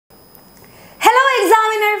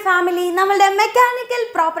family, നമ്മളുടെ mechanical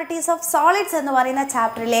properties of solids എന്ന് പറയുന്ന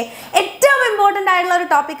ചാപ്റ്ററിലെ ഏറ്റവും ഇമ്പോർട്ടൻ്റ് ആയിട്ടുള്ള ഒരു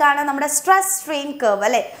ടോപ്പിക്കാണ് നമ്മുടെ സ്ട്രെസ് സ്ട്രെയിൻ കർവ്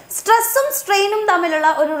അല്ലേ. സ്ട്രെസ്സും സ്ട്രെയിനും തമ്മിലുള്ള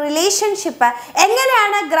ഒരു റിലേഷൻഷിപ്പ്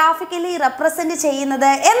എങ്ങനെയാണ് ഗ്രാഫിക്കലി റെപ്രസെൻറ്റ് ചെയ്യുന്നത്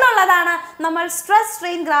എന്നുള്ളതാണ് നമ്മൾ സ്ട്രെസ്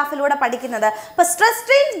സ്ട്രെയിൻ ഗ്രാഫിലൂടെ പഠിക്കുന്നത്. അപ്പോൾ സ്ട്രെസ്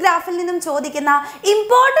സ്ട്രെയിൻ ഗ്രാഫിൽ നിന്നും ചോദിക്കുന്ന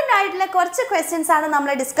ഇമ്പോർട്ടൻ്റ് ആയിട്ടുള്ള കുറച്ച് ക്വസ്റ്റ്യൻസ് ആണ്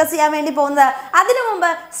നമ്മൾ ഡിസ്കസ് ചെയ്യാൻ വേണ്ടി പോകുന്നത്. അതിനു മുമ്പ്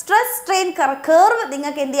സ്ട്രെസ് സ്ട്രെയിൻ കർവ്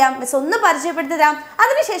നിങ്ങൾക്ക് എന്ത് ചെയ്യാം, മിസ് ഒന്ന് പരിചയപ്പെടുത്തി തരാം.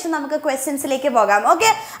 അതിനുശേഷം നമുക്ക് ക്വസ്റ്റ്യൻസിലേക്ക് പോകാം. ഓക്കെ,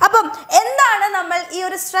 അപ്പം എന്താണ് നമ്മൾ ഈ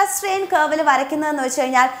ഒരു സ്ട്രെസ് സ്ട്രെയിൻ കർവിൽ വരയ്ക്കുന്നതെന്ന് വെച്ച്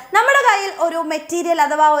കഴിഞ്ഞാൽ, നമ്മുടെ കയ്യിൽ ഒരു മെറ്റീരിയൽ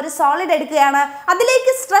അഥവാ ഒരു സോളിഡ് എടുക്കുകയാണ്,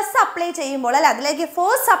 അതിലേക്ക് സ്ട്രെസ് അപ്ലൈ ചെയ്യുമ്പോൾ അല്ലെ, അതിലേക്ക്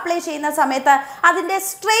ഫോഴ്സ് അപ്ലൈ ചെയ്യുന്ന സമയത്ത് അതിൻ്റെ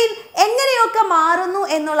സ്ട്രെയിൻ എങ്ങനെയൊക്കെ മാറുന്നു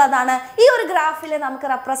എന്നുള്ളതാണ് ഈ ഒരു ഗ്രാഫിൽ നമുക്ക്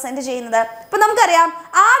റെപ്രസെൻറ്റ് ചെയ്യുന്നത്. ഇപ്പം നമുക്കറിയാം,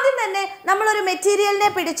 ആദ്യം തന്നെ നമ്മളൊരു മെറ്റീരിയലിനെ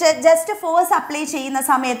പിടിച്ച് ജസ്റ്റ് ഫോഴ്സ് അപ്ലൈ ചെയ്യുന്ന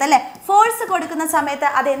സമയത്ത് അല്ലെ, ഫോഴ്സ് കൊടുക്കുന്ന സമയത്ത്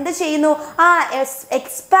അത് എന്ത് ചെയ്യുന്നു,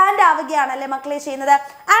 എക്സ്പാൻഡ് ആവുകയാണ് അല്ലെ മക്കളെ ചെയ്യുന്നത്.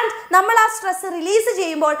 ആൻഡ് നമ്മൾ ആ സ്ട്രെസ് റിലീസ്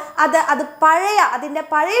ചെയ്യുമ്പോൾ അതിൻ്റെ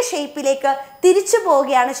പഴയ ഷേപ്പിലേക്ക് തിരിച്ചു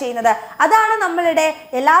പോവുകയാണ് ചെയ്യുന്നത്. അതാണ് നമ്മളുടെ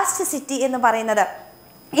എലാസ്റ്റിസിറ്റി എന്ന് പറയുന്നത്.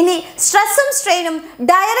 ഇനി സ്ട്രെസ്സും സ്ട്രെയിനും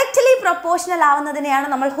ഡയറക്റ്റ്ലി പ്രൊപ്പോർഷണൽ ആവുന്നതിനെയാണ്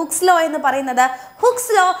നമ്മൾ ഹുക്സ് ലോ എന്ന് പറയുന്നത്.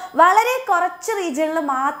 ഹുക്സ് ലോ വളരെ കുറച്ച് റീജിയണിൽ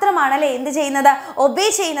മാത്രമാണ് അല്ലേ എന്ത് ചെയ്യുന്നത്, ഒബേ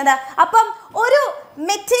ചെയ്യുന്നത്. അപ്പം ഒരു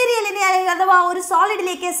മെറ്റീരിയലിനെ അല്ലെങ്കിൽ അഥവാ ഒരു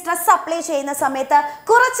സോളിഡിലേക്ക് സ്ട്രെസ് അപ്ലൈ ചെയ്യുന്ന സമയത്ത്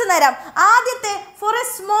കുറച്ചു നേരം ആദ്യത്തെ ഫോർ എ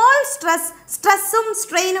സ്മോൾ സ്ട്രെസ്സും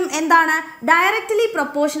സ്ട്രെയിനും എന്താണ്, ഡയറക്റ്റ്ലി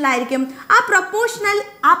പ്രൊപ്പോർഷണൽ ആയിരിക്കും. ആ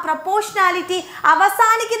പ്രൊപ്പോർഷണാലിറ്റി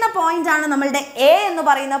അവസാനിക്കുന്ന പോയിന്റ് ആണ് നമ്മളുടെ എ എന്ന്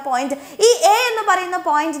പറയുന്ന പോയിന്റ്. ഈ എ എന്ന് പറയുന്ന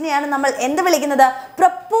പോയിന്റിനെയാണ് നമ്മൾ എന്ത് വിളിക്കുന്നത്,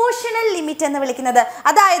 പ്രൊപ്പോർഷണൽ ലിമിറ്റ് എന്ന് വിളിക്കുന്നത്.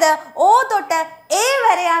 അതായത് ഒ തൊട്ട് എ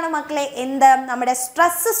വരെയാണ് മക്കളെ എന്ത്, നമ്മുടെ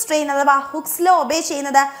സ്ട്രെസ് സ്ട്രെയിൻ അഥവാ ഹുക്സ് ലോ ഒബേ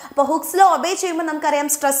ചെയ്യുന്നത്. അപ്പോൾ ഹുക്സ് ലോ ഒബേ ചെയ്യുമ്പോൾ നമുക്കറിയാം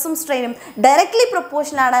സ്ട്രെസ്സും സ്ട്രെയിനും ഡയറക്ട്ലി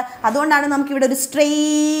പ്രൊപ്പോർഷണൽ ആണ്. അതുകൊണ്ടാണ് നമുക്ക് ഇവിടെ ഒരു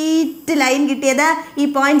സ്ട്രെയിറ്റ് ലൈൻ കിട്ടിയത്. ഈ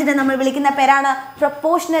പോയിന്റിനെ നമ്മൾ വിളിക്കുന്ന പേരാണ്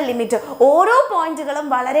പ്രൊപ്പോർഷണൽ ലിമിറ്റ്. ഓരോ പോയിന്റുകളും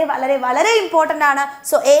വളരെ വളരെ വളരെ ഇമ്പോർട്ടൻ്റ് ആണ്.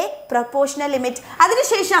 So A proportional limit.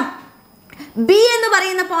 അതിനുശേഷം ബി എന്ന്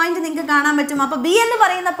പറയുന്ന പോയിന്റ് നിങ്ങൾക്ക് കാണാൻ പറ്റും. അപ്പോൾ ബി എന്ന്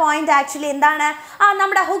പറയുന്ന പോയിന്റ് ആക്ച്വലി എന്താണ്,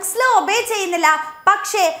 നമ്മുടെ ഹുക്സ് ലോ ഒബേ ചെയ്യുന്നില്ല,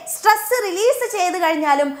 പക്ഷേ സ്ട്രെസ് റിലീസ് ചെയ്ത്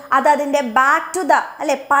കഴിഞ്ഞാലും അത് അതിൻ്റെ ബാക്ക് ടു ദ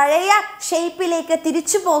അല്ലെ പഴയ ഷേപ്പിലേക്ക്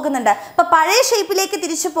തിരിച്ചു പോകുന്നുണ്ട്. അപ്പോൾ പഴയ ഷേപ്പിലേക്ക്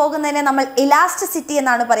തിരിച്ചു പോകുന്നതിനെ നമ്മൾ ഇലാസ്റ്റിസിറ്റി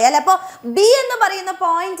എന്നാണ് പറയുക അല്ലെ. അപ്പോൾ ബി എന്ന് പറയുന്ന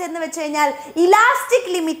പോയിന്റ് എന്ന് വെച്ച് കഴിഞ്ഞാൽ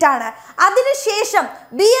ഇലാസ്റ്റിക് ലിമിറ്റ് ആണ്. അതിനുശേഷം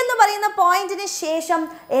ബി എന്ന് പറയുന്ന പോയിന്റിന് ശേഷം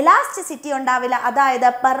എലാസ്റ്റിസിറ്റി ഉണ്ടാവില്ല, അതായത്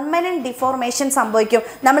പെർമനന്റ് ഡിഫോർമേഷൻ സംഭവിക്കും.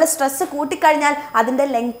 നമ്മൾ സ്ട്രെസ് കൂട്ടിക്കഴിഞ്ഞാൽ അതിൻ്റെ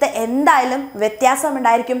ലെങ്ത് എന്തായാലും വ്യത്യാസം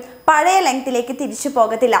ഉണ്ടായിരിക്കും, പഴയ ലെങ്ത്തിലേക്ക് തിരിച്ചു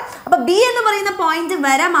പോകത്തില്ല. അപ്പോൾ ബി എന്ന് പറയുന്ന പോയിന്റ്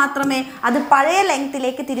വരെ മാത്രമേ അത് പഴയ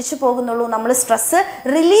ലെങ്ത്തിലേക്ക് തിരിച്ചു പോകുന്നുള്ളൂ നമ്മൾ സ്ട്രെസ്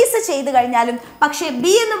റിലീസ് ചെയ്ത് കഴിഞ്ഞാലും. പക്ഷേ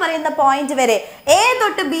ബി എന്ന് പറയുന്ന പോയിന്റ് വരെ, എ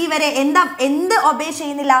തൊട്ട് ബി വരെ എന്ത് ഒബേ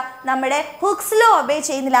ചെയ്യുന്നില്ല, നമ്മുടെ ഹുക്സ് ലോ ഒബേ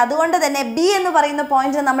ചെയ്യുന്നില്ല. അതുകൊണ്ട് തന്നെ ബി എന്ന് പറയുന്ന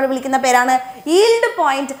പോയിന്റ് നമ്മൾ വിളിക്കുന്ന പേരാണ് ഈൽഡ്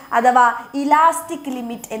പോയിന്റ് അഥവാ ഇലാസ്റ്റിക്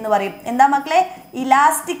ലിമിറ്റ് എന്ന് പറയും. എന്താ മക്കളെ,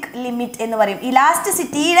 ഇലാസ്റ്റിക് ലിമിറ്റ് എന്ന് പറയും.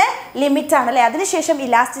 ഇലാസ്റ്റിസിറ്റിയുടെ ലിമിറ്റ് ആണ് അല്ലെ. അതിനുശേഷം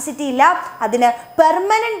ഇലാസ്റ്റിസിറ്റി ഇല്ല, അതിന്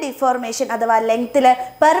പെർമനന്റ് ഡിഫോർമേഷൻ അഥവാ ലെങ്ത്തിൽ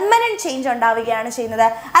പെർമനന്റ് ചേഞ്ച് ഉണ്ടാവുകയാണ് ചെയ്യുന്നത്.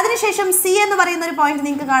 അതിനുശേഷം സി എന്ന് പറയുന്ന ഒരു പോയിന്റ്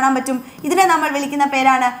നിങ്ങൾക്ക് കാണാൻ പറ്റും. ഇതിനെ നമ്മൾ വിളിക്കുന്ന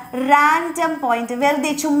പേരാണ് റാൻഡം പോയിന്റ്.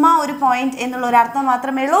 വെറുതെ ചുമ്മാ ഒരു പോയിന്റ് എന്നുള്ള ഒരു അർത്ഥം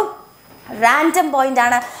മാത്രമേ ഉള്ളൂ, റാൻഡം പോയിന്റ്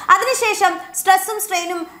ആണ്. അതിനുശേഷം സ്ട്രെസ്സും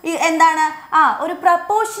സ്ട്രെയിനും എന്താണ്, ഒരു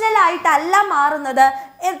പ്രൊപ്പോർഷണൽ ആയിട്ടല്ല മാറുന്നത്,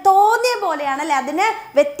 തോന്നിയ പോലെയാണ് അല്ലെ, അതിന്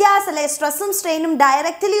വ്യത്യാസമല്ലേ. സ്ട്രെസ്സും സ്ട്രെയിനും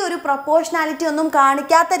ഡയറക്റ്റ്ലി ഒരു പ്രൊപ്പോർഷണാലിറ്റി ഒന്നും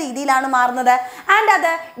കാണിക്കാത്ത രീതിയിലാണ് മാറുന്നത്. ആൻഡ്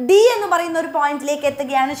അത് ഡി എന്ന് പറയുന്ന ഒരു പോയിന്റിലേക്ക്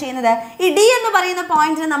എത്തുകയാണ് ചെയ്യുന്നത്. ഈ ഡി എന്ന് പറയുന്ന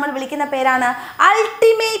പോയിന്റിനെ നമ്മൾ വിളിക്കുന്ന പേരാണ്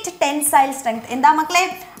അൾട്ടിമേറ്റ് ടെൻസൈൽ സ്ട്രെങ്ത്. എന്താ മക്കളെ,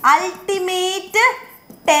 അൾട്ടിമേറ്റ്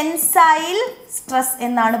ടെൻസൈൽ സ്ട്രെസ്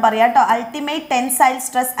എന്നാണ് പറയുക കേട്ടോ. അൾട്ടിമേറ്റ് ടെൻസൈൽ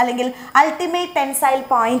സ്ട്രെസ് അല്ലെങ്കിൽ അൾട്ടിമേറ്റ് ടെൻസൈൽ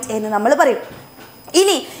പോയിന്റ് എന്ന് നമ്മൾ പറയും.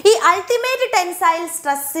 ഇനി ഈ അൾട്ടിമേറ്റ് ടെൻസൈൽ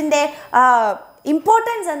സ്ട്രെസ്സിൻ്റെ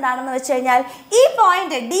ഇമ്പോർട്ടൻസ് എന്താണെന്ന് വെച്ച് കഴിഞ്ഞാൽ, ഈ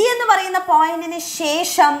പോയിന്റ് ഡി എന്ന് പറയുന്ന പോയിന്റിന്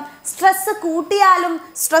ശേഷം സ്ട്രെസ് കൂട്ടിയാലും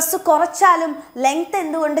സ്ട്രെസ് കുറച്ചാലും ലെങ്ത്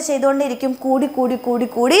എന്തുകൊണ്ട് ചെയ്തുകൊണ്ടേയിരിക്കും, കൂടി കൂടി കൂടി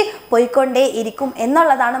കൂടി പോയിക്കൊണ്ടേ ഇരിക്കും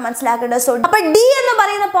എന്നുള്ളതാണ് മനസ്സിലാക്കേണ്ടത്. സോ അപ്പോൾ ഡി എന്ന്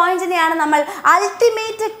പറയുന്ന പോയിന്റിനെയാണ് നമ്മൾ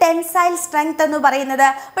അൾട്ടിമേറ്റ് ടെൻസൈൽ സ്ട്രെങ്ത് എന്ന് പറയുന്നത്.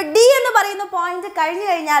 അപ്പോൾ ഡി എന്ന് പറയുന്ന പോയിന്റ് കഴിഞ്ഞു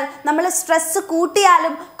കഴിഞ്ഞാൽ നമ്മൾ സ്ട്രെസ്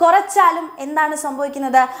കൂട്ടിയാലും കുറച്ചാലും എന്താണ്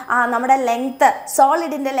സംഭവിക്കുന്നത്, നമ്മുടെ ലെങ്ത്,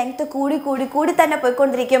 സോളിഡിൻ്റെ ലെങ്ത് കൂടി കൂടി കൂടി തന്നെ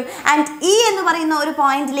പോയിക്കൊണ്ടിരിക്കും. ആൻഡ് ഇ എന്ന് പറയുന്ന ഒരു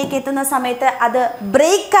പോയിന്റിലേക്ക് എത്തുന്ന സമയത്ത് അത്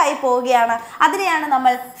ബ്രേക്ക് ആയി പോവുകയാണ്. അതിനെയാണ്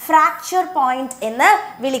നമ്മൾ ഫ്രാക്ചർ പോയിന്റ് എന്ന്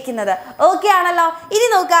വിളിക്കുന്നത്. ഓക്കെ ആണല്ലോ. ഇനി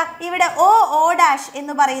നോക്കുക, ഇവിടെ ഒ ഡാഷ്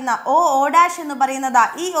എന്ന്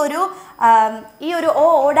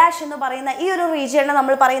പറയുന്നത് ഈ ഒരു റീജിയനെ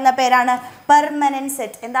നമ്മൾ പറയുന്ന പേരാണ് പെർമനന്റ്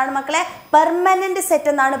സെറ്റ്. എന്താണ് മക്കളെ, പെർമനന്റ് സെറ്റ്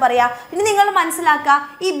എന്നാണ് പറയുക. ഇനി നിങ്ങൾ മനസ്സിലാക്കുക,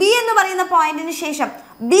 ഈ ബി എന്ന് പറയുന്ന പോയിന്റിന് ശേഷം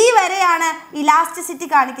ബി വരെയാണ് ഇലാസ്റ്റിസിറ്റി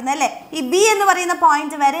കാണിക്കുന്നത് അല്ലേ. ഈ ബി എന്ന് പറയുന്ന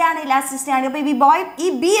പോയിന്റ് വരെയാണ് ഇലാസ്റ്റിസിറ്റി കാണിക്കുന്നത്. അപ്പോൾ ഈ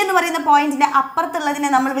ബി എന്ന് പറയുന്ന പോയിന്റിന്റെ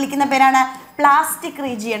അപ്പുറത്തുള്ളതിനെ നമ്മൾ വിളിക്കുന്ന പേരാണ് പ്ലാസ്റ്റിക്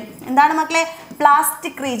റീജിയൻ. എന്താണ് മക്കളെ?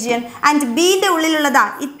 Plastic region. ആൻഡ് ബിന്റെ ഉള്ളിലുള്ളതാ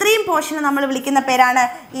ഇത്രയും പോർഷനെ നമ്മൾ വിളിക്കുന്ന പേരാണ്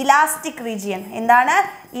ഇലാസ്റ്റിക് റീജിയൻ. എന്താണ്?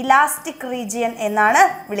 ഇലാസ്റ്റിക് റീജിയൻ എന്നാണ്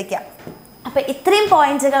വിളിക്കുക. അപ്പോൾ ഇത്രയും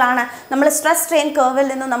പോയിന്റുകളാണ് നമ്മൾ സ്ട്രെസ് സ്ട്രെയിൻ കർവിൽ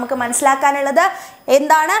നിന്ന് നമുക്ക് മനസ്സിലാക്കാനുള്ളത്.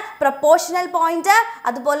 എന്താണ്? പ്രൊപ്പോർഷണൽ പോയിന്റ്,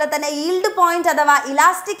 അതുപോലെ തന്നെ ഈൽഡ് പോയിന്റ് അഥവാ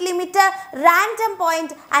elastic limit, random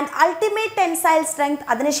point and ultimate tensile strength,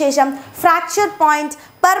 അതിനുശേഷം fracture point,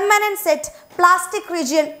 permanent set, plastic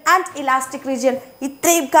region and elastic region.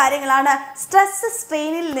 ഇത്രയും കാര്യങ്ങളാണ് സ്ട്രെസ്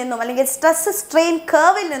സ്ട്രെയിനിൽ നിന്നും അല്ലെങ്കിൽ സ്ട്രെസ് സ്ട്രെയിൻ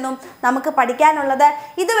കർവിൽ നിന്നും നമുക്ക് പഠിക്കാനുള്ളത്.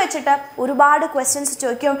 ഇത് വെച്ചിട്ട് ഒരുപാട് ക്വസ്റ്റ്യൻസ്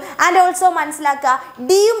ചോദിക്കും. ആൻഡ് ഓൾസോ മനസ്സിലാക്കുക,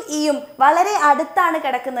 ഡിയും ഇയും വളരെ അടുത്താണ്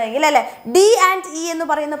കിടക്കുന്നതെങ്കിൽ അല്ലേ, ഡി ആൻഡ് ഇ എന്ന്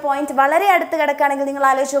പറയുന്ന പോയിന്റ് വളരെ അടുത്ത് കിടക്കുകയാണെങ്കിൽ നിങ്ങൾ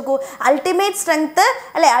ആലോചിച്ച് നോക്കൂ, അൾട്ടിമേറ്റ് സ്ട്രെങ്ത്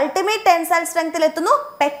അല്ലെ, അൾട്ടിമേറ്റ് ടെൻസൈൽ സ്ട്രെങ്ത്തിൽ എത്തുന്നു,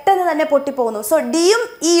 പെട്ടെന്ന് തന്നെ പൊട്ടിപ്പോകുന്നു. സോ ഡിയും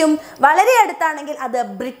ഇയും വളരെ അടുത്താണെങ്കിൽ അത്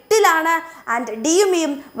ബ്രിട്ടിലാണ്. ആൻഡ് ഡിയും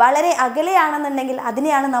ഇയും വളരെ അകലെയാണെന്നുണ്ടെങ്കിൽ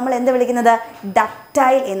അതിനെയാണ് നമ്മൾ എന്ത് വിളിക്കുന്നത്?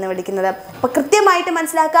 ഡക്റ്റൈൽ എന്ന് വിളിക്കുന്നത്. അപ്പോൾ കൃത്യമായിട്ട്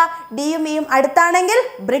മനസ്സിലാക്കുക, ഡിയും ഇയും അടുത്താണെങ്കിൽ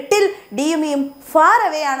ബ്രിട്ടിൽ, ഡിയും ഇയും ഫാർ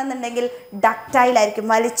അവേ ആണെന്നുണ്ടെങ്കിൽ ഡക്റ്റൈൽ ആയിരിക്കും,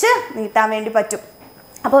 വലിച്ച് നീട്ടാൻ വേണ്ടി പറ്റും.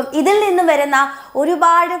 അപ്പം ഇതിൽ നിന്നും വരുന്ന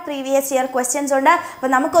ഒരുപാട് പ്രീവിയസ് ഇയർ ക്വസ്റ്റ്യൻസ് ഉണ്ട്.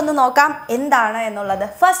 അപ്പം നമുക്കൊന്ന് നോക്കാം എന്താണ് എന്നുള്ളത്.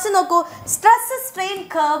 ഫസ്റ്റ് നോക്കൂ, stress strain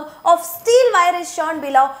curve of steel wire is Sean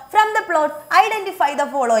below from the plot, identify the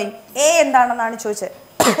following. A എന്താണെന്നാണ് ചോദിച്ചത്.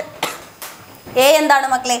 എ എന്താണ്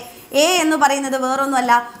മക്കളെ? എ എന്ന് പറയുന്നത്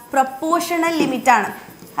വേറൊന്നുമല്ല, പ്രൊപ്പോർഷണൽ ലിമിറ്റ് ആണ്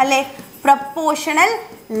അല്ലേ, പ്രൊപ്പോർഷണൽ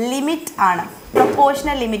ലിമിറ്റ് ആണ്,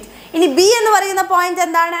 പ്രൊപ്പോർഷണൽ ലിമിറ്റ്. ഇനി ബി എന്ന് പറയുന്ന പോയിന്റ്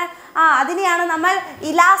എന്താണ്? അതിനെയാണ് നമ്മൾ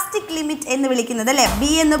ഇലാസ്റ്റിക് ലിമിറ്റ് എന്ന് വിളിക്കുന്നത് അല്ലേ.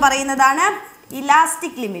 ബി എന്ന് പറയുന്നതാണ്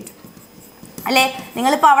ഇലാസ്റ്റിക് ലിമിറ്റ് അല്ലേ.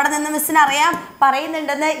 നിങ്ങളിപ്പോൾ അവിടെ നിന്ന് മിസ്സിന് അറിയാം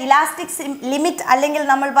പറയുന്നുണ്ടെന്ന്, ഇലാസ്റ്റിക് ലിമിറ്റ് അല്ലെങ്കിൽ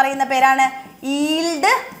നമ്മൾ പറയുന്ന പേരാണ്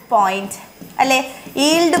ഈൽഡ് പോയിന്റ് അല്ലേ,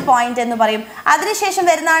 ഈൽഡ് പോയിന്റ് എന്ന് പറയും. അതിനുശേഷം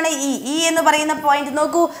വരുന്നതാണ് ഇ എന്ന് പറയുന്ന പോയിന്റ്.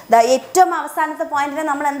 നോക്കൂ, ഏറ്റവും അവസാനത്തെ പോയിന്റിനെ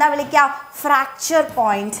നമ്മൾ എന്താ വിളിക്കുക? ഫ്രാക്ചർ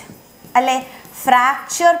പോയിന്റ് അല്ലേ,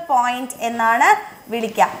 ഫ്രാക്ചർ പോയിന്റ് എന്നാണ്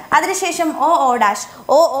വിളിക്കുക. അതിനുശേഷം ഒ ഡാഷ്.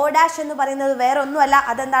 ഒ ഡാഷ് എന്ന് പറയുന്നത് വേറെ ഒന്നുമല്ല,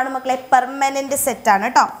 അതെന്താണ് മക്കളെ? പെർമനന്റ് സെറ്റ് ആണ്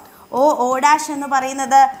കേട്ടോ. ഒ ഡാഷ് എന്ന്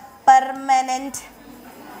പറയുന്നത് പെർമനന്റ്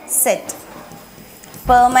സെറ്റ്,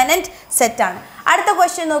 പെർമനന്റ് സെറ്റ് ആണ്. അടുത്ത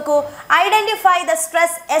ക്വസ്റ്റ്യൻ നോക്കൂ, identify the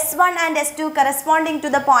stress S1 and S2 corresponding to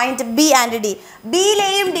the point B and D.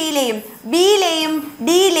 ബിയിലെയും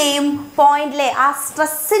ഡിയിലെയും പോയിന്റിലെ ആ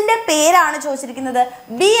സ്ട്രെസ്സിന്റെ പേരാണ് ചോദിച്ചിരിക്കുന്നത്.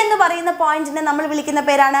 ബി എന്ന് പറയുന്ന പോയിന്റിനെ നമ്മൾ വിളിക്കുന്ന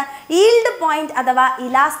പേരാണ് ഈൽഡ് പോയിന്റ് അഥവാ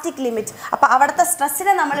ഇലാസ്റ്റിക് ലിമിറ്റ്. അപ്പോൾ അവിടുത്തെ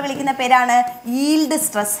സ്ട്രെസ്സിനെ നമ്മൾ വിളിക്കുന്ന പേരാണ് ഈൽഡ്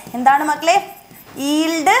സ്ട്രെസ്. എന്താണ് മക്കളെ?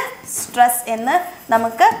 ഈൽഡ് സ്ട്രെസ് എന്ന്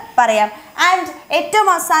നമുക്ക് പറയാം. ആൻഡ് ഏറ്റവും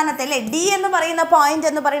അവസാനത്തെ അല്ലേ, ഡി എന്ന് പറയുന്ന പോയിന്റ്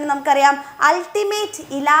എന്ന് പറയുന്നത് നമുക്കറിയാം അൾട്ടിമേറ്റ്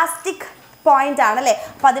ഇലാസ്റ്റിക് പോയിന്റ് ആണല്ലേ.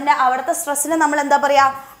 അപ്പം അതിൻ്റെ അവിടുത്തെ സ്ട്രെസ്സിനെ നമ്മൾ എന്താ പറയുക?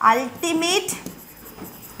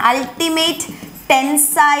 അൾട്ടിമേറ്റ്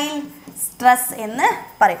ടെൻസൈൽ സ്ട്രെസ് എന്ന്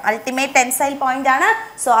പറയും. അൾട്ടിമേറ്റ് ടെൻസൈൽ പോയിന്റ് ആണ്.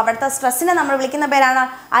 സോ അവിടുത്തെ സ്ട്രെസ്സിനെ നമ്മൾ വിളിക്കുന്ന പേരാണ്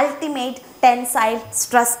അൾട്ടിമേറ്റ് ടെൻസൈൽ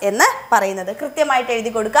സ്ട്രെസ് എന്ന് പറയുന്നത്. കൃത്യമായിട്ട്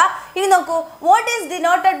എഴുതി കൊടുക്കുക. ഇനി നോക്കൂ, what is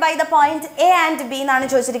denoted by the point A and B എന്നാണ്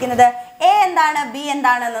ചോദിച്ചിരിക്കുന്നത്. എ എന്താണ്, ബി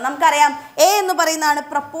എന്താണെന്ന് നമുക്കറിയാം. എ എന്ന് പറയുന്നതാണ്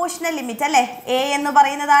പ്രൊപ്പോർഷണൽ ലിമിറ്റ് അല്ലേ, എ എന്ന്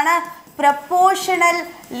പറയുന്നതാണ് പ്രൊപ്പോർഷണൽ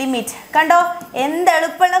ലിമിറ്റ്. കണ്ടോ, എന്ത്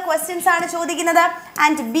എളുപ്പമുള്ള ക്വസ്റ്റ്യൻസ് ആണ് ചോദിക്കുന്നത്.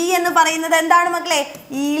 ആൻഡ് ബി എന്ന് പറയുന്നത് എന്താണ് മക്കളെ?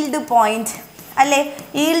 ഈൽഡ് പോയിന്റ് അല്ലേ,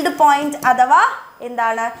 ഈൽഡ് പോയിന്റ് അഥവാ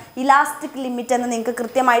എന്താണ്? ഇലാസ്റ്റിക് ലിമിറ്റ് എന്ന് നിങ്ങൾക്ക്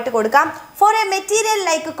കൃത്യമായിട്ട് കൊടുക്കാം. Four A material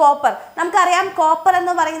like copper, നമുക്കറിയാം കോപ്പർ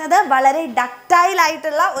എന്ന് പറയുന്നത് വളരെ ഡക്റ്റൈൽ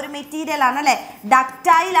ആയിട്ടുള്ള ഒരു മെറ്റീരിയൽ ആണ് അല്ലേ,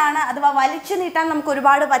 ഡക്റ്റൈൽ ആണ് അഥവാ വലിച്ചു നീട്ടാൻ നമുക്ക്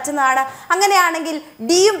ഒരുപാട് പറ്റുന്നതാണ്. അങ്ങനെയാണെങ്കിൽ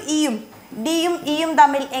ഡിയും ഇയും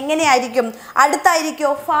തമ്മിൽ എങ്ങനെയായിരിക്കും?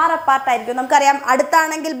 അടുത്തായിരിക്കോ ഫാർ അപ്പാർട്ടായിരിക്കും? നമുക്കറിയാം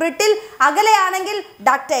അടുത്താണെങ്കിൽ ബ്രിട്ടിൽ, അകലെയാണെങ്കിൽ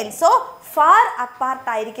ഡക്റ്റൈൽ. സോ ഫാർ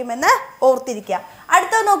അപ്പാർട്ടായിരിക്കുമെന്ന് ഓർത്തിരിക്കുക.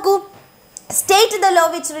 അടുത്ത നോക്കൂ, state the law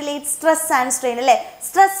which relate stress and strain അല്ലേ.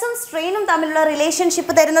 സ്ട്രെസ്സും സ്ട്രെയിനും തമ്മിലുള്ള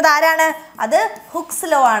റിലേഷൻഷിപ്പ് തരുന്നത് ആരാണ്? അത് ഹുക്സ്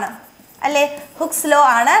ലോ ആണ് അല്ലേ, ഹുക്സ് ലോ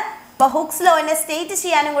ആണ്. അപ്പോൾ ഹുക്സ് ലോനെ സ്റ്റേറ്റ്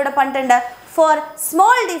ചെയ്യാനും കൂടെ പറഞ്ഞിട്ടുണ്ട്. Four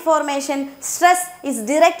small deformation stress is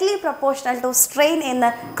directly proportional to strain എന്ന്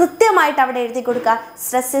കൃത്യമായിട്ട് അവിടെ എഴുതി കൊടുക്കുക.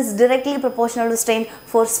 Stress is directly proportional to strain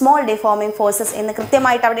four small deforming forces എന്ന്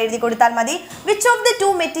കൃത്യമായിട്ട് അവിടെ എഴുതി കൊടുത്താൽ മതി. Which of the two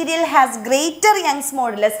material has greater Young's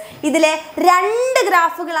modulus? ഇതിലെ രണ്ട്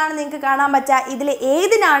ഗ്രാഫുകളാണ് നിങ്ങൾക്ക് കാണാൻ പറ്റുക. ഇതിൽ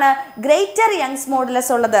ഏതിനാണ് ഗ്രേറ്റർ യങ്സ്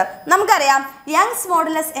മോഡുലസ് ഉള്ളത്? നമുക്കറിയാം യങ്സ്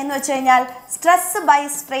മോഡുലസ് എന്ന് വെച്ച് കഴിഞ്ഞാൽ സ്ട്രെസ് ബൈ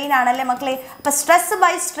സ്ട്രെയിൻ ആണല്ലേ മക്കളെ. അപ്പോൾ സ്ട്രെസ്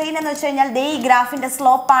ബൈ സ്ട്രെയിൻ എന്ന് വെച്ച് കഴിഞ്ഞാൽ ദേ ഈ ഗ്രാഫിൻ്റെ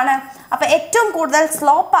സ്ലോപ്പാണ്. അപ്പോൾ ഏറ്റവും കൂടുതൽ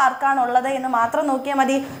സ്ലോപ്പ് ആർക്കാണ് ഉള്ളത് എന്ന് മാത്രം നോക്കിയാൽ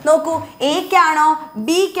മതി. നോക്കൂ, എക്കാണോ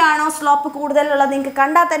ബിക്കാണോ സ്ലോപ്പ് കൂടുതലുള്ളത്? നിങ്ങൾക്ക്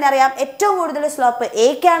കണ്ടാൽ തന്നെ അറിയാം ഏറ്റവും കൂടുതൽ സ്ലോപ്പ്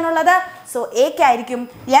എക്കാണുള്ളത്. സോ എക്കായിരിക്കും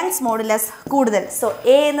യങ്സ് മോഡുലസ് കൂടുതൽ. സോ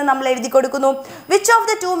എ എന്ന് നമ്മൾ എഴുതി കൊടുക്കുന്നു. Which of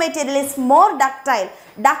the two material is more ductile?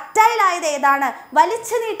 Ductile ആയത് ഏതാണ്?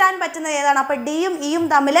 വലിച്ചു നീട്ടാൻ പറ്റുന്നത് ഏതാണ്? അപ്പൊ ഡിയും ഇയും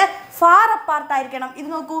തമ്മിൽ ഫാർ അപ്പാർട്ട് ആയിരിക്കണം. ഇത്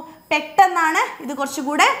നോക്കൂ, പെട്ടെന്നാണ്, ഇത്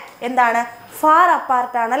കുറച്ചുകൂടെ എന്താണ്, ഫാർ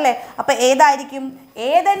അപ്പാർട്ടാണ് അല്ലേ. അപ്പൊ ഏതായിരിക്കും?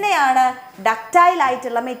 എ തന്നെയാണ് ഡക്റ്റൈൽ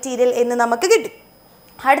ആയിട്ടുള്ള മെറ്റീരിയൽ എന്ന് നമുക്ക് കിട്ടും.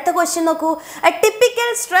 അടുത്ത ക്വസ്റ്റ്യൻ നോക്കൂ. A typical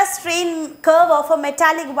stress strain curve of A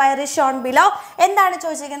metallic wire is Sean below. എന്താണ്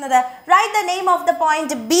ചോദിച്ചിരിക്കുന്നത്? Write the name of the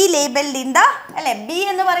point B labelled in the, അല്ലെ, ബി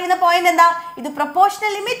എന്ന് പറയുന്ന പോയിന്റ് എന്താ? ഇത്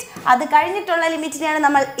പ്രൊപ്പോർഷണൽ ലിമിറ്റ്. അത് കഴിഞ്ഞിട്ടുള്ള ലിമിറ്റിനെയാണ്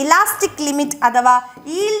നമ്മൾ ഇലാസ്റ്റിക് ലിമിറ്റ് അഥവാ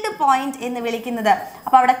ഈൽഡ് പോയിന്റ് എന്ന് വിളിക്കുന്നത്.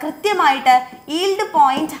 അപ്പൊ അവിടെ കൃത്യമായിട്ട് ഈൽഡ്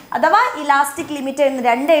പോയിന്റ് അഥവാ ഇലാസ്റ്റിക് ലിമിറ്റ് എന്ന്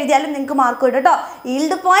രണ്ട് എഴുതിയാലും നിങ്ങൾക്ക് മാർക്ക് കിട്ടും കേട്ടോ.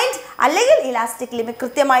 ഈൽഡ് പോയിന്റ് അല്ലെങ്കിൽ ഇലാസ്റ്റിക് ലിമിറ്റ്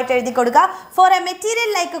കൃത്യമായിട്ട് എഴുതി കൊടുക്കുക. Four A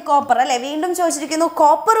material like copper, അല്ലെ, വീണ്ടും ചോദിച്ചിരിക്കുന്നു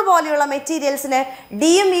കോപ്പർ പോലെയുള്ള മെറ്റീരിയൽസിന്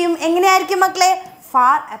ഡിയും ഇയും എങ്ങനെയായിരിക്കും മക്കളെ?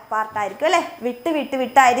 ഫാർ അപ്പാർട്ട് ആയിരിക്കും അല്ലെ,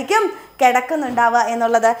 വിട്ടായിരിക്കും കിടക്കുന്നുണ്ടാവുക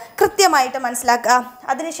എന്നുള്ളത് കൃത്യമായിട്ട് മനസ്സിലാക്കുക.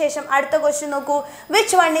 അതിനുശേഷം അടുത്ത ക്വസ്റ്റ്യൻ നോക്കൂ.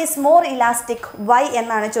 Which one is more elastic? Y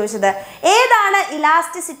എന്നാണ് ചോദിച്ചത്. ഏതാണ്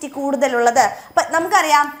ഇലാസ്റ്റിസിറ്റി കൂടുതലുള്ളത്? അപ്പൊ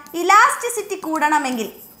നമുക്കറിയാം ഇലാസ്റ്റിസിറ്റി കൂടണമെങ്കിൽ,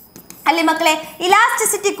 അല്ലേ മക്കളെ,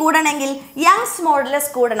 ഇലാസ്റ്റിസിറ്റി കൂടണമെങ്കിൽ യങ്സ് മോഡുലസ്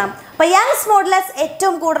കൂടണം. അപ്പൊ യങ്സ് മോഡുലസ്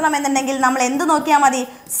ഏറ്റവും കൂടണം എന്നുണ്ടെങ്കിൽ നമ്മൾ എന്ത് നോക്കിയാൽ മതി?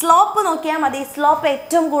 സ്ലോപ്പ് നോക്കിയാൽ മതി. സ്ലോപ്പ്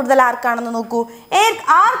ഏറ്റവും കൂടുതൽ ആർക്കാണെന്ന് നോക്കൂ.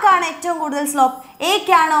 ആർക്കാണ് ഏറ്റവും കൂടുതൽ സ്ലോപ്പ്?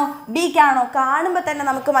 എക്കാണോ ബിക്കാണോ? കാണുമ്പോൾ തന്നെ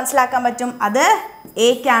നമുക്ക് മനസ്സിലാക്കാൻ പറ്റും അത്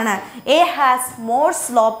എക്കാണ്. A has more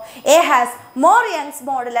slope, A has more Young's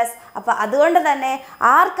modulus. അപ്പൊ അതുകൊണ്ട് തന്നെ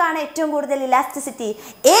ആർക്കാണ് ഏറ്റവും കൂടുതൽ ഇലാസ്റ്റിസിറ്റി?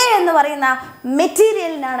 എ എന്ന് പറയുന്ന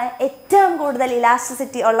മെറ്റീരിയലിനാണ് ഏറ്റവും കൂടുതൽ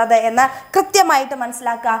ഇലാസ്റ്റിസിറ്റി ഉള്ളത് എന്ന് കൃത്യമായിട്ട്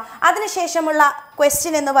മനസ്സിലാക്കുക. അതിനുശേഷമുള്ള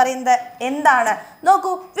ക്വസ്റ്റ്യൻ എന്ന് പറയുന്നത് എന്താണ്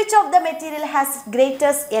നോക്കൂ. Which of the material has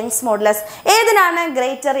greatest Young's modulus? ഏതിനാണ്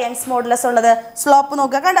greater Young's modulus ഉള്ളത്? സ്ലോപ്പ്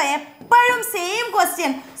നോക്കുക. കണ്ടോ, എപ്പോഴും സെയിം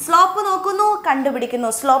ക്വസ്റ്റ്യൻ. സ്ലോപ്പ് നോക്കുന്നു, കണ്ടുപിടിക്കുന്നു.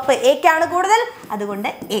 സ്ലോപ്പ് എക്കാണ് കൂടുതൽ, അതുകൊണ്ട്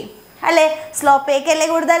എ അല്ലേ. സ്ലോപ്പ് എക്കല്ലേ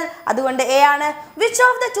കൂടുതൽ, അതുകൊണ്ട് എ ആണ്. Which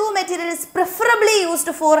of the two materials preferably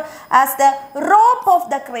used for as the rope of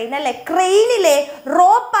the crane? അല്ലെ, ക്രെയിനിലെ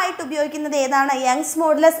റോപ്പ് ആയിട്ട് ഉപയോഗിക്കുന്നത് ഏതാണ്? യങ്സ്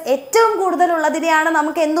മോഡുലസ് ഏറ്റവും കൂടുതൽ ഉള്ളതിനെയാണ്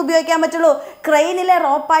നമുക്ക് എന്ത് ഉപയോഗിക്കാൻ പറ്റുള്ളൂ? ക്രെയിനിലെ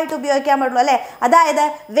റോപ്പായിട്ട് ഉപയോഗിക്കാൻ പറ്റുള്ളൂ അല്ലേ. അതായത്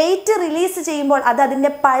വെയിറ്റ് റിലീസ് ചെയ്യുമ്പോൾ അത്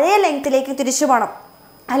അതിൻ്റെ പഴയ ലെങ്ത്തിലേക്ക് തിരിച്ചു പോകണം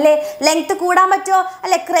അല്ലേ. ലെങ്ത് കൂടാൻ പറ്റുമോ?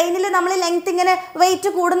 അല്ലെ, ക്രെയിനിൽ നമ്മൾ ലെങ്ത് ഇങ്ങനെ വെയിറ്റ്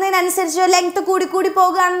കൂടുന്നതിനനുസരിച്ച് ലെങ്ത് കൂടി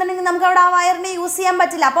പോകുകയാണെന്നുണ്ടെങ്കിൽ നമുക്ക് അവിടെ ആ വയറിനെ യൂസ് ചെയ്യാൻ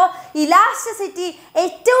പറ്റില്ല. അപ്പോൾ ഇലാസ്റ്റിസിറ്റി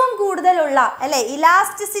ഏറ്റവും കൂടുതലുള്ള, അല്ലെ,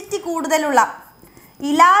 ഇലാസ്റ്റിസിറ്റി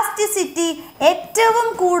ഏറ്റവും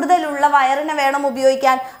കൂടുതലുള്ള വയറിനെ വേണം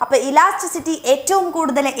ഉപയോഗിക്കാൻ. അപ്പൊ ഇലാസ്റ്റിസിറ്റി ഏറ്റവും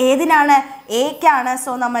കൂടുതൽ ഏതിനാണ്? എക്കാണ്.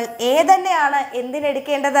 സോ നമ്മൾ എ തന്നെയാണ്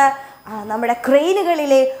എന്തിനെടുക്കേണ്ടത്? നമ്മുടെ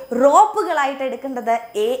ക്രെയിനുകളിലെ റോപ്പുകളായിട്ട് എടുക്കേണ്ടത്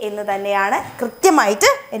എ എന്ന് തന്നെയാണ് കൃത്യമായിട്ട്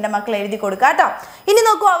എൻ്റെ മക്കൾ എഴുതി കൊടുക്കുക കേട്ടോ. ഇനി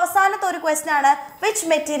നോക്കൂ, അവസാനത്തെ ഒരു ക്വസ്റ്റ്യൻ ആണ്. Which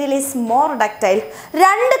material is more ductile?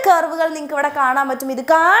 രണ്ട് കർവുകൾ നിങ്ങൾക്ക് ഇവിടെ കാണാൻ പറ്റും. ഇത്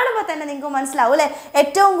കാണുമ്പോൾ തന്നെ നിങ്ങൾക്ക് മനസ്സിലാവും അല്ലേ,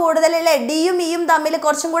 ഏറ്റവും കൂടുതൽ അല്ലേ ഡിയും ഇയും തമ്മിൽ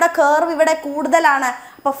കുറച്ചും കൂടെ കർവ് ഇവിടെ കൂടുതലാണ്.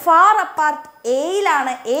 അപ്പോൾ ഫാർ അപ്പാർട്ട്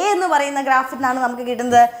എയിലാണ്. എ എന്ന് പറയുന്ന ഗ്രാഫിൽ നിന്നാണ് നമുക്ക്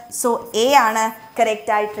കിട്ടുന്നത്. സോ എ ആണ്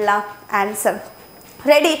കറക്റ്റ് ആയിട്ടുള്ള ആൻസർ.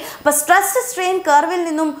 റെഡി? അപ്പോൾ സ്ട്രെസ് സ്ട്രെയിൻ കർവിൽ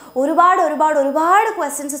നിന്നും ഒരുപാട്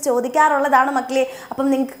ക്വസ്റ്റ്യൻസ് ചോദിക്കാറുള്ളതാണ് മക്കളെ. അപ്പം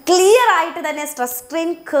നിങ്ങൾക്ക് ക്ലിയർ ആയിട്ട് തന്നെ സ്ട്രെസ് സ്ട്രെയിൻ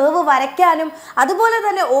കർവ് വരയ്ക്കാനും അതുപോലെ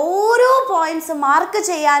തന്നെ ഓരോ പോയിന്റ്സ് മാർക്ക്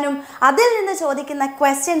ചെയ്യാനും അതിൽ നിന്ന് ചോദിക്കുന്ന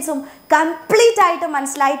ക്വസ്റ്റ്യൻസും കംപ്ലീറ്റ് ആയിട്ട്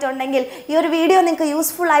മനസ്സിലായിട്ടുണ്ടെങ്കിൽ ഈ ഒരു വീഡിയോ നിങ്ങൾക്ക്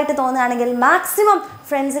യൂസ്ഫുൾ ആയിട്ട് തോന്നുകയാണെങ്കിൽ മാക്സിമം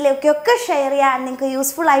ഫ്രണ്ട്സിലേക്കൊക്കെ ഷെയർ ചെയ്യാൻ. നിങ്ങൾക്ക്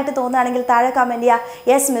യൂസ്ഫുൾ ആയിട്ട് തോന്നുകയാണെങ്കിൽ താഴെ കമൻറ്റ് ചെയ്യുക,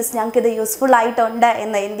 യെസ് മിസ് ഞങ്ങൾക്കിത് യൂസ്ഫുൾ ആയിട്ടുണ്ട്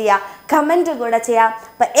എന്ന് എന്ത് ചെയ്യുക, കമൻറ്റ് കൂടെ ചെയ്യാം.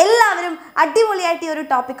 അപ്പം എല്ലാവരും അടിപൊളിയായിട്ട് ഈ ഒരു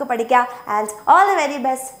ടോപ്പിക്ക് പഠിക്കുക. And all the very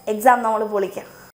best. Exam നമ്മൾ പൊളിക്കാം.